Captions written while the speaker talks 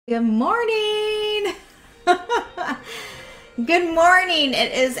Good morning. Good morning.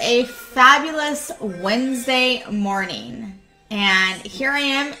 It is a fabulous Wednesday morning. And here I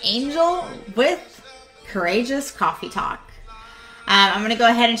am, Angel, with Courageous Coffee Talk. I'm going to go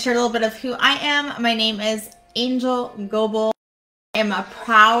ahead and share a little bit of who I am. My name is Angel Goebel. I am a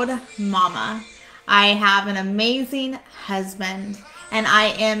proud mama. I have an amazing husband. And I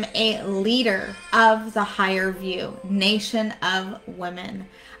am a leader of the Higher View Nation of Women.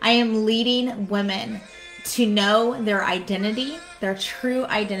 I am leading women to know their identity, their true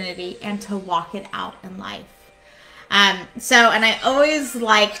identity, and to walk it out in life. And I always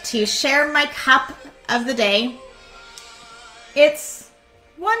like to share my cup of the day. It's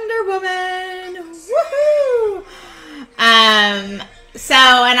Wonder Woman. Woohoo! And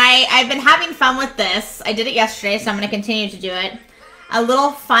I've been having fun with this. I did it yesterday, so I'm going to continue to do it. A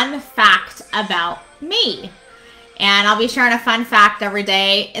little fun fact about me. And I'll be sharing a fun fact every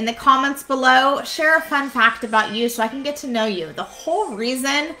day. In the comments below, share a fun fact about you so I can get to know you. The whole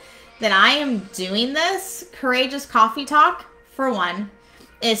reason that I am doing this, Courageous Coffee Talk, for one,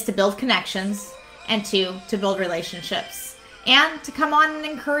 is to build connections, and two, to build relationships, and to come on and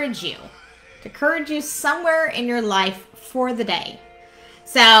encourage you. To encourage you somewhere in your life for the day.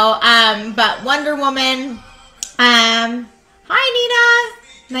 So, but Wonder Woman, hi,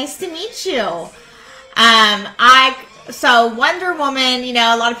 Nina. Nice to meet you. So Wonder Woman, you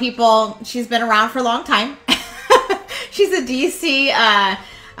know, a lot of people, she's been around for a long time. She's a DC,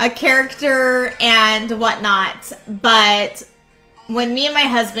 a character and whatnot. But when me and my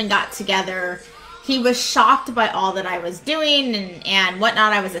husband got together, he was shocked by all that I was doing and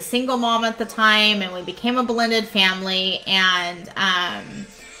whatnot. I was a single mom at the time, and we became a blended family, and,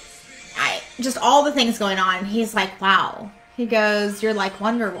 just all the things going on. He's like, wow. He goes, you're like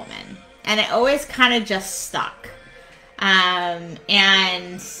Wonder Woman. And it always kind of just stuck. And,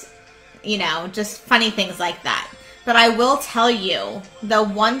 you know, just funny things like that. But I will tell you, the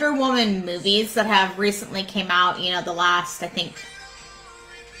Wonder Woman movies that have recently came out, you know, the last, I think,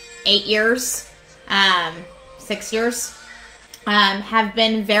 8 years, 6 years, have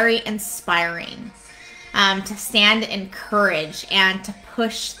been very inspiring. To stand in courage and to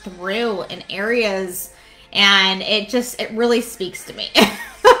push through in areas, and it really speaks to me.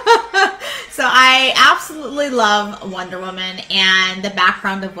 So I absolutely love Wonder Woman and the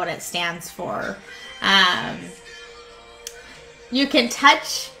background of what it stands for. You can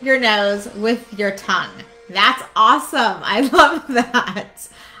touch your nose with your tongue. That's awesome. I love that.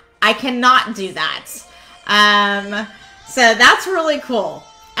 I cannot do that. So that's really cool.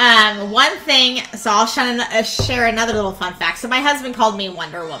 One thing, so I'll share another little fun fact. So my husband called me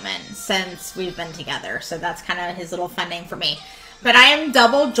Wonder Woman since we've been together. So that's kind of his little fun name for me. But I am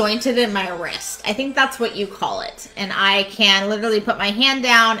double jointed in my wrist. I think that's what you call it. And I can literally put my hand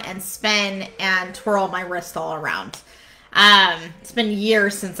down and spin and twirl my wrist all around. It's been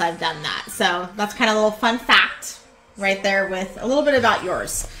years since I've done that. So that's kind of a little fun fact right there with a little bit about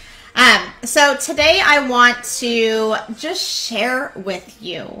yours. So today I want to just share with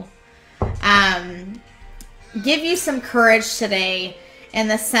you, give you some courage today in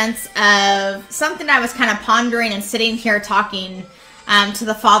the sense of something I was kind of pondering and sitting here talking, to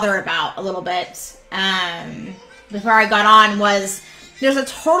the Father about a little bit, before I got on, was there's a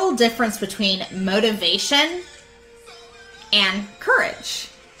total difference between motivation and courage.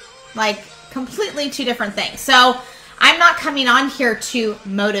 Like, completely two different things. So I'm not coming on here to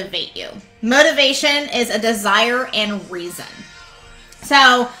motivate you. Motivation is a desire and reason.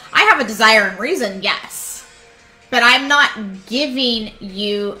 So I have a desire and reason, yes. But I'm not giving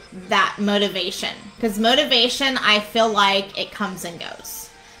you that motivation. Because motivation, I feel like it comes and goes.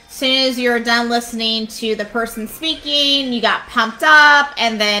 As soon as you're done listening to the person speaking, you got pumped up,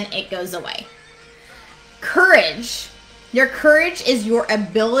 and then it goes away. Courage. Your courage is your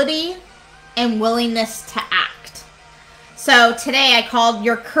ability and willingness to act. So today I called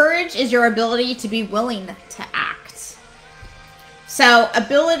your courage is your ability to be willing to act. So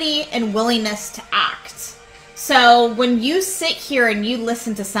ability and willingness to act. So when you sit here and you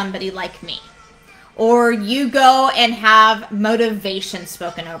listen to somebody like me, or you go and have motivation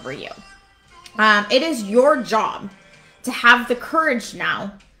spoken over you, it is your job to have the courage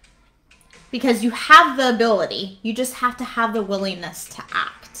now, because you have the ability. You just have to have the willingness to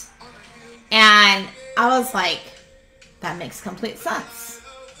act. And I was like, that makes complete sense.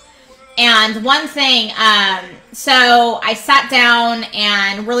 And one thing, so I sat down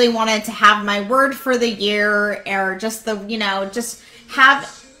and really wanted to have my word for the year, or just just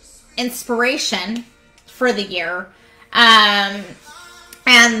have inspiration for the year.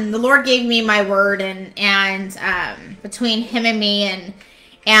 And the Lord gave me my word, and between him and me,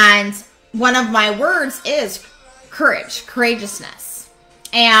 And one of my words is courage, courageousness.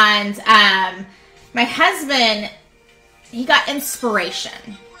 And my husband, he got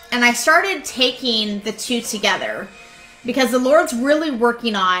inspiration. And I started taking the two together because the Lord's really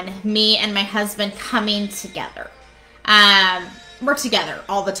working on me and my husband coming together. We're together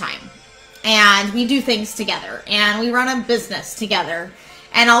all the time. And we do things together. And we run a business together.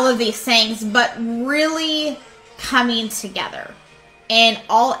 And all of these things. But really coming together in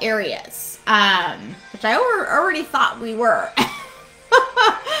all areas. Which I already thought we were.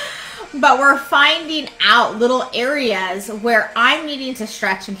 But we're finding out little areas where I'm needing to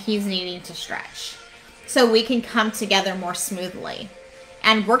stretch and he's needing to stretch. So we can come together more smoothly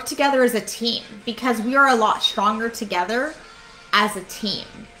and work together as a team, because we are a lot stronger together as a team.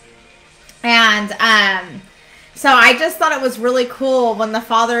 And so I just thought it was really cool when the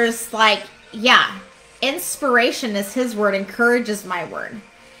Father's like, yeah, inspiration is his word, encourage is my word.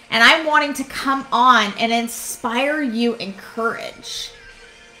 And I'm wanting to come on and inspire you in courage,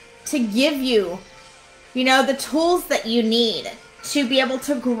 to give you, you know, the tools that you need to be able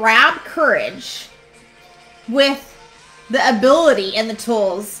to grab courage with the ability and the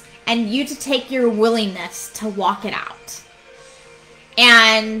tools, and you to take your willingness to walk it out.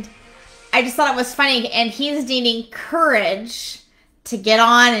 And I just thought it was funny, and he's needing courage to get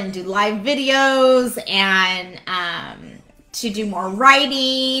on and do live videos and to do more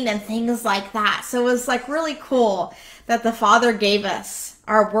writing and things like that. So it was like really cool that the Father gave us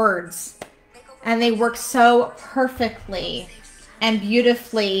our words, and they work so perfectly and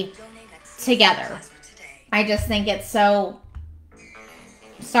beautifully together. I just think it's so...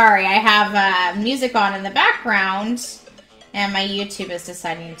 Sorry, I have music on in the background, and my YouTube is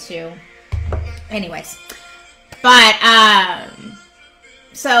deciding to... Anyways. But,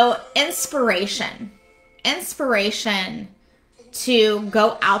 so inspiration. Inspiration to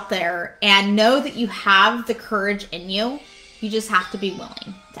go out there and know that you have the courage in you. You just have to be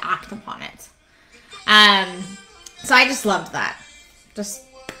willing to act upon it. So I just loved that. Just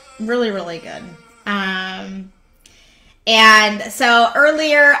really, really good. And so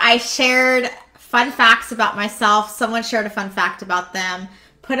earlier I shared fun facts about myself. Someone shared a fun fact about them.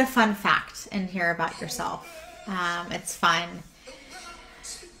 Put a fun fact in here about yourself. It's fun.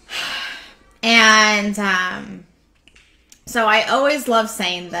 And so I always love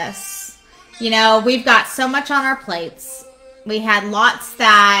saying this. You know, we've got so much on our plates. We had lots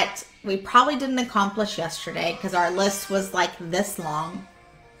that we probably didn't accomplish yesterday because our list was like this long.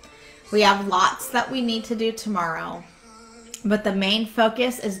 We have lots that we need to do tomorrow. But the main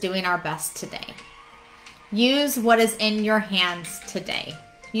focus is doing our best today. Use what is in your hands today.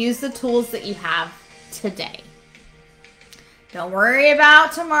 Use the tools that you have today. Don't worry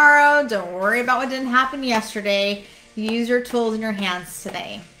about tomorrow. Don't worry about what didn't happen yesterday. Use your tools in your hands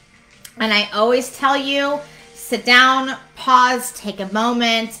today. And I always tell you, sit down, pause, take a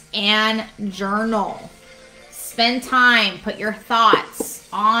moment, and journal. Spend time. Put your thoughts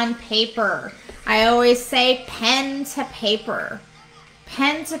on paper. I always say pen to paper.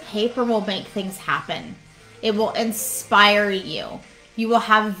 Pen to paper will make things happen. It will inspire you. You will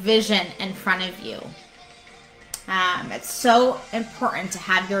have vision in front of you. It's so important to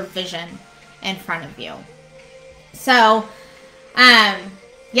have your vision in front of you. So,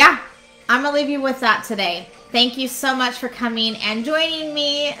 yeah, I'm going to leave you with that today. Thank you so much for coming and joining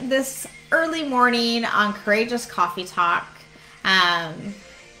me this early morning on Courageous Coffee Talk.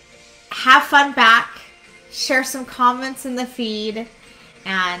 Have fun back. Share some comments in the feed.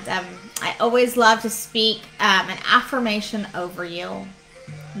 And I always love to speak an affirmation over you.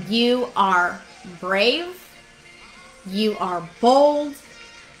 You are brave. You are bold.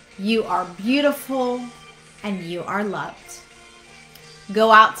 You are beautiful. And you are loved.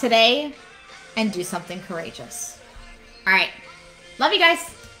 Go out today and do something courageous. All right. Love you guys.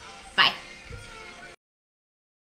 Bye.